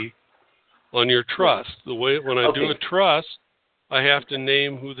trustee on your trust. The way when I do a trust, I have to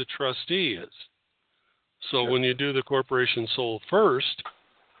name who the trustee is. So when you do the corporation soul first,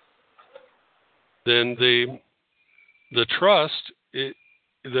 then the trust that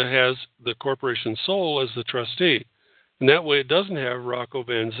has the corporation soul as the trustee, and that way it doesn't have Rocko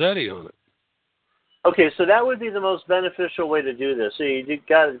Van Zetti on it. Okay, so that would be the most beneficial way to do this. So you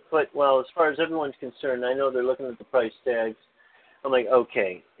got to put, well, as far as everyone's concerned, I know they're looking at the price tags. I'm like,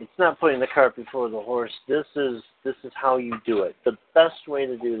 okay, it's not putting the cart before the horse. This is how you do it. The best way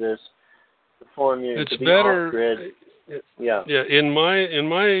to do this, the formula to be off-grid. Yeah. In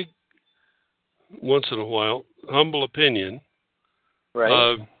my once in a while humble opinion,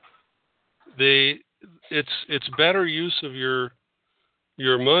 right? It's better use of your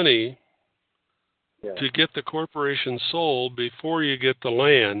money to get the corporation soul before you get the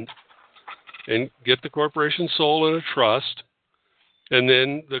land, and get the corporation soul in a trust, and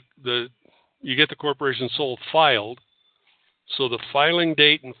then you get the corporation soul filed, so the filing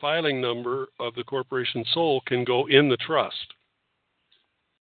date and filing number of the corporation soul can go in the trust.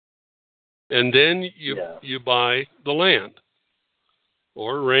 And then you buy the land,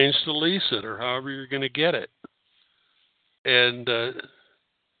 or arrange to lease it, or however you're going to get it. And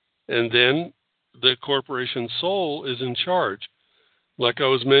then the corporation soul is in charge. Like I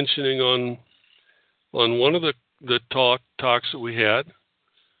was mentioning on one of the talks that we had,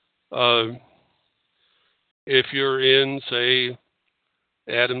 if you're in, say,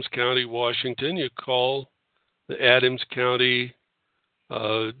 Adams County, Washington, you call the Adams County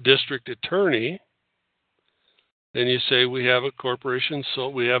district attorney, and you say, we have a corporation, so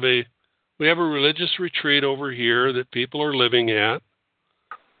we have a religious retreat over here that people are living at,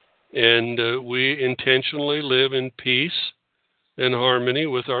 and we intentionally live in peace and harmony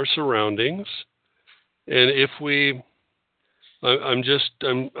with our surroundings. And if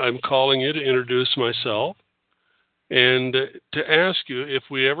I'm calling you to introduce myself and to ask you if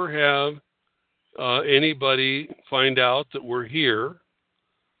we ever have anybody find out that we're here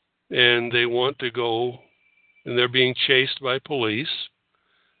and they want to go, and they're being chased by police,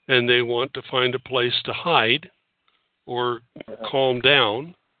 and they want to find a place to hide or calm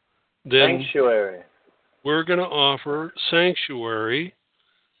down, then sanctuary. We're going to offer sanctuary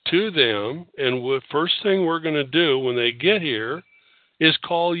to them, and the first thing we're going to do when they get here is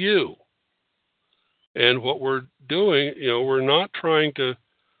call you. And what we're doing, we're not trying to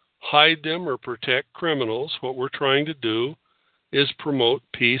hide them or protect criminals. What we're trying to do is promote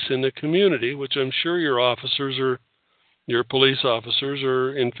peace in the community, which I'm sure your police officers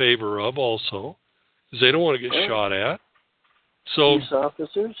are in favor of also, because they don't want to get shot at. So police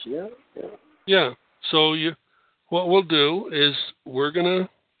officers, yeah. Yeah. So what we'll do is we're gonna,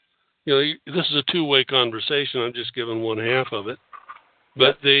 this is a two-way conversation. I'm just giving one half of it,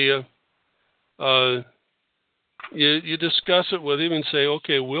 but you discuss it with him and say,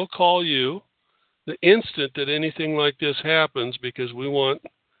 okay, we'll call you the instant that anything like this happens, because we want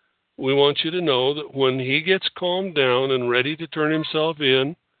you to know that when he gets calmed down and ready to turn himself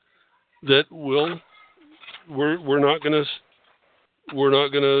in, that we're not gonna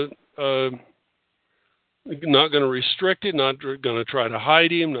restrict it, not going to try to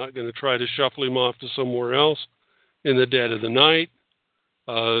hide him, not going to try to shuffle him off to somewhere else in the dead of the night.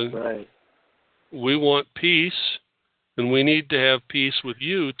 Right. We want peace, and we need to have peace with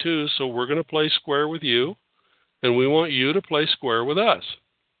you too, so we're going to play square with you, and we want you to play square with us.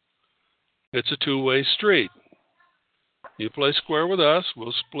 It's a two-way street. You play square with us,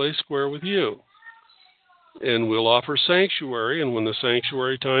 we'll play square with you. And we'll offer sanctuary, and when the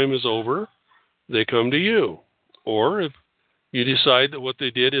sanctuary time is over, they come to you. Or if you decide that what they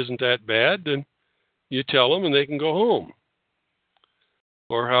did isn't that bad, then you tell them and they can go home.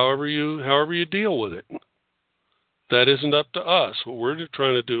 Or however you deal with it. That isn't up to us. What we're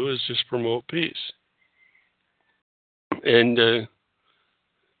trying to do is just promote peace. And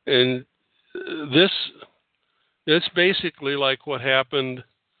it's basically like what happened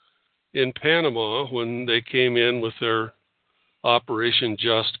in Panama when they came in with their Operation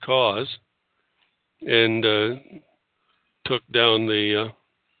Just Cause and took down the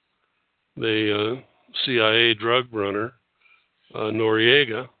CIA drug runner,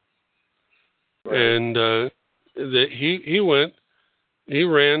 Noriega. Right. And he ran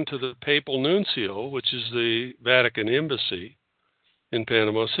to the Papal Nuncio, which is the Vatican embassy in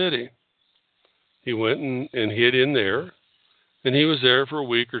Panama City. He went and hid in there, and he was there for a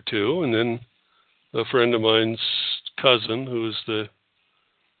week or two, and then a friend of mine's cousin, who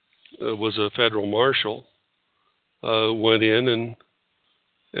was a federal marshal, went in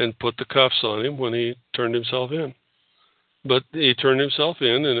and put the cuffs on him when he turned himself in. But he turned himself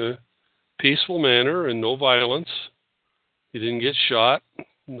in a peaceful manner and no violence. He didn't get shot.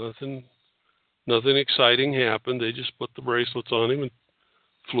 Nothing exciting happened. They just put the bracelets on him and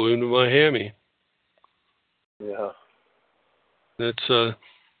flew him to Miami. Yeah. That's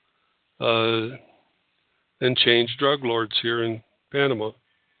and changed drug lords here in Panama.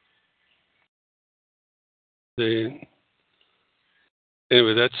 Anyway,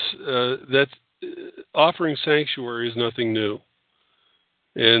 that's offering sanctuary is nothing new,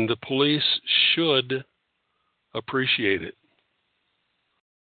 and the police should appreciate it.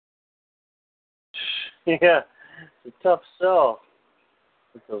 Yeah, it's a tough sell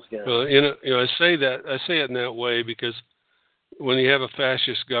with those guys. I say it in that way because when you have a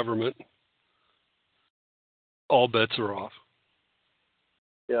fascist government, all bets are off.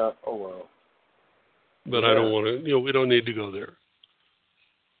 Yeah. Oh well. But yeah. I don't want to. We don't need to go there.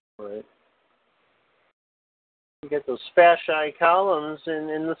 Right. You get those fasci columns in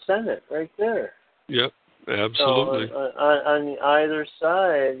the Senate right there. Yep, absolutely. So on either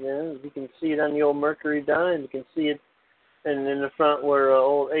side, you can see it on the old Mercury dime. You can see it in the front where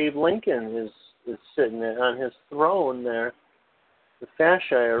old Abe Lincoln is sitting there on his throne there. The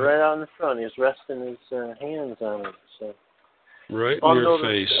fasci are right out in the front. He's resting his hands on it. So right in your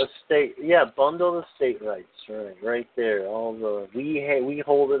face. Bundle the state rights. Right there. All the we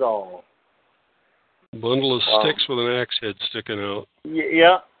hold it all. Bundle of sticks with an axe head sticking out.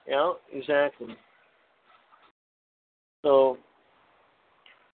 Yeah, exactly. So,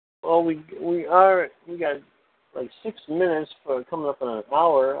 we got like 6 minutes for coming up on an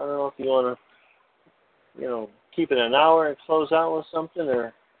hour. I don't know if you want to, keep it an hour and close out with something,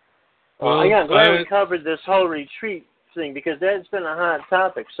 or. I'm glad we covered this whole retreat thing because that's been a hot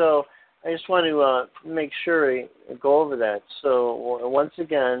topic. So I just want to make sure I go over that. So once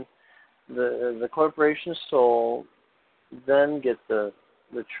again, the corporation sold, then get the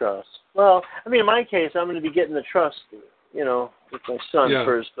trust. Well, I mean, in my case, I'm going to be getting the trust, with my son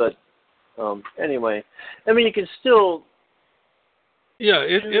first. But anyway, I mean, you can still Yeah,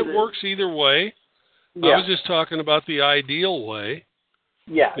 it works either way. Yeah. I was just talking about the ideal way.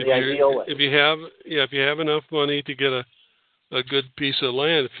 Yeah, the ideal way. If you have enough money to get a good piece of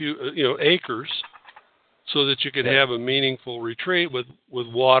land, a few acres, so that you could have a meaningful retreat with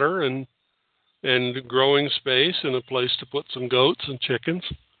water and growing space and a place to put some goats and chickens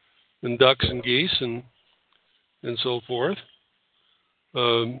and ducks and geese and so forth,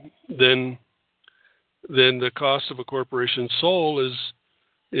 then the cost of a corporation's soul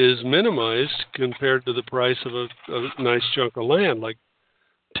is minimized compared to the price of a nice chunk of land, like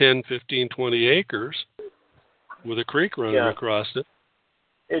 10, 15, 20 acres with a creek running across it.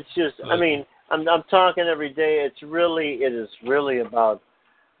 It's just, I mean, I'm talking every day. It is really about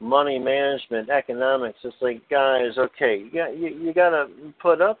money management, economics. It's like, guys, okay, you got to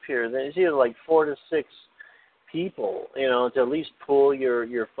put up here. There's either like 4 to 6 people, to at least pool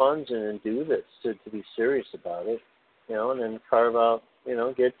your funds in and do this, to be serious about it, and then carve out,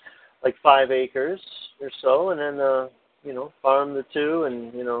 get like 5 acres or so, and then, farm the 2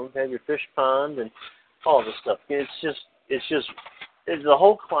 and, have your fish pond and all this stuff. It's the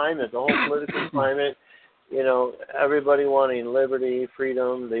whole climate, the whole political climate, everybody wanting liberty,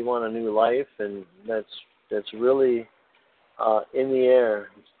 freedom, they want a new life, and that's really in the air.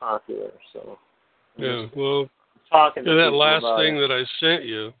 It's popular, so. Yeah, well, talking to that last about thing it. that I sent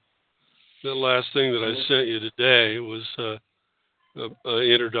you, today was an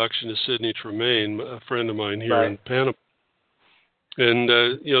introduction to Sidney Tremaine, a friend of mine here in Panama. And,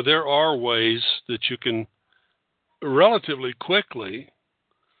 there are ways that you can relatively quickly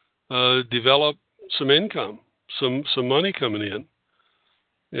develop some income, some money coming in.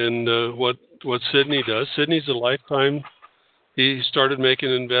 And what Sidney does, Sidney's a lifetime. He started making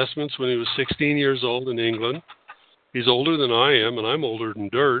investments when he was 16 years old in England. He's older than I am, and I'm older than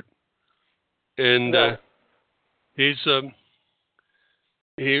dirt. And he's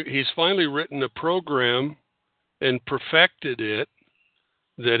finally written a program and perfected it,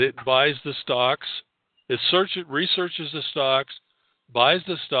 that it buys the stocks, researches the stocks, buys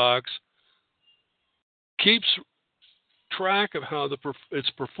the stocks, keeps track of how it's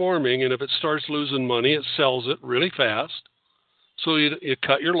performing, and if it starts losing money, it sells it really fast. So you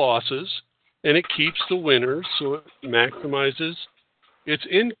cut your losses, and it keeps the winners, so it maximizes its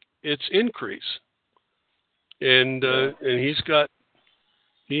increase. And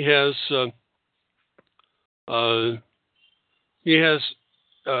he has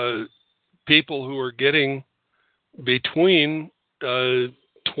people who are getting between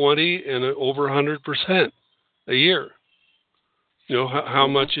 20 and over 100% a year. How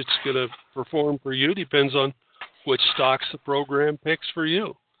much it's going to perform for you depends on which stocks the program picks for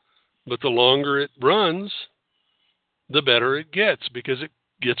you. But the longer it runs, the better it gets, because it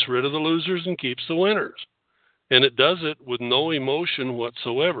gets rid of the losers and keeps the winners. And it does it with no emotion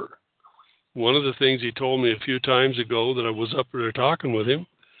whatsoever. One of the things he told me a few times ago that I was up there talking with him,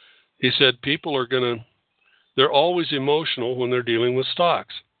 he said they're always emotional when they're dealing with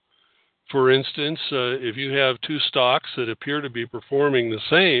stocks. For instance, if you have 2 stocks that appear to be performing the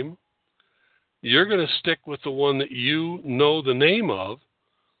same, you're going to stick with the one that you know the name of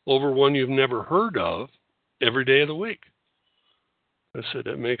over one you've never heard of every day of the week. I said,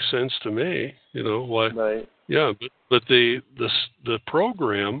 that makes sense to me. Why? Right. Yeah, but the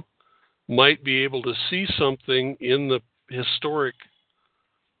program might be able to see something in the historic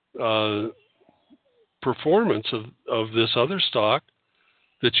performance of this other stock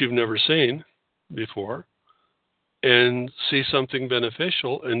that you've never seen before, and see something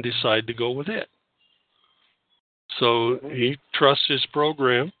beneficial and decide to go with it. So he trusts his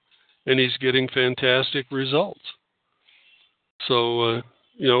program, and he's getting fantastic results. So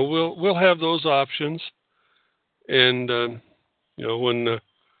we'll have those options, and when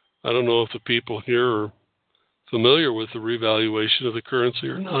I don't know if the people here are familiar with the revaluation of the currency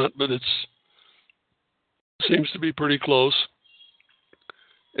or not, but it seems to be pretty close.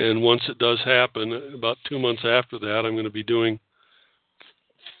 And once it does happen, about 2 months after that, I'm going to be doing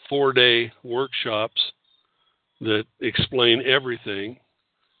 4-day workshops that explain everything,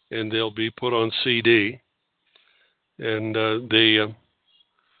 and they'll be put on CD. And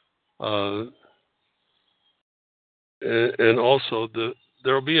and also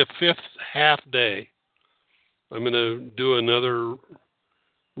there'll be a 5th half day. I'm going to do another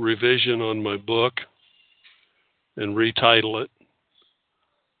revision on my book and retitle it.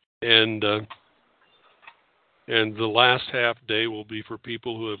 And the last half day will be for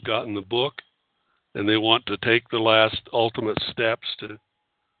people who have gotten the book and they want to take the last ultimate steps to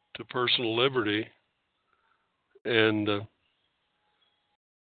personal liberty and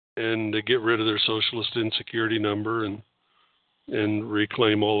to get rid of their socialist insecurity number and and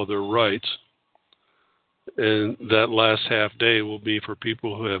reclaim all of their rights. And that last half day will be for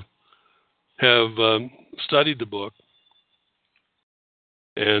people who have studied the book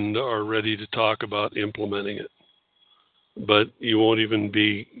and are ready to talk about implementing it. But you won't even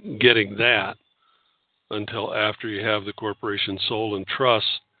be getting that until after you have the corporation sold and trust,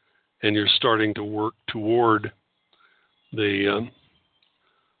 and you're starting to work toward the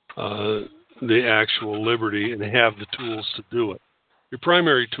actual liberty and have the tools to do it. Your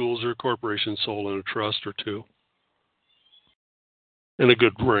primary tools are a corporation, soul, and a trust or two. And a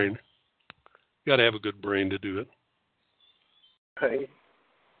good brain. You got to have a good brain to do it. Right.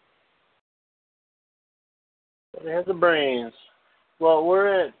 Gotta have the brains. Well, we're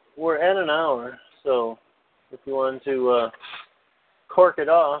at an hour, so if you want to cork it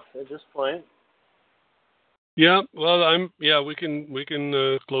off at this point. Yeah, well, we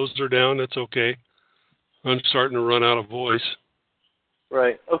can close her down. That's okay. I'm starting to run out of voice.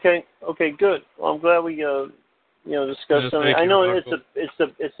 Right. Okay, good. Well, I'm glad we discussed something. I know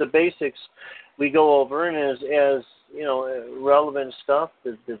it's the basics we go over, and as relevant stuff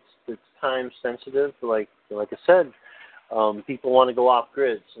that's time sensitive. Like I said, people want to go off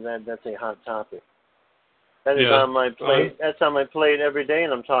grid, so that's a hot topic. That is on my plate. That's on my plate every day,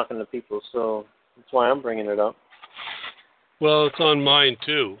 and I'm talking to people, so that's why I'm bringing it up. Well, it's on mine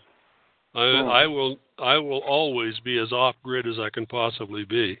too. I will always be as off grid as I can possibly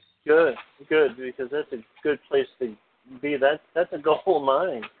be. Good, because that's a good place to be. That's a goal of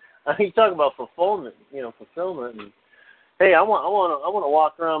mine. I mean, you talk about fulfillment, and hey, I want to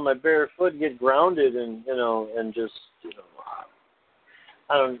walk around my bare foot, get grounded, and just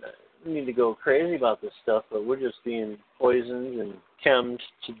I don't need to go crazy about this stuff, but we're just being poisoned and chemmed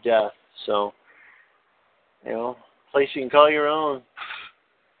to death. So, place you can call your own.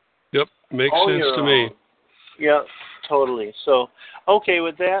 Yep, makes sense to me. Yeah, totally. So, okay,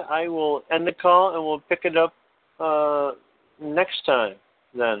 with that, I will end the call and we'll pick it up next time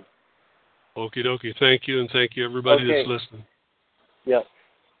then. Okie dokie. Thank you, and thank you everybody that's listening. Yep.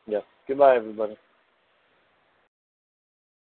 Goodbye, everybody.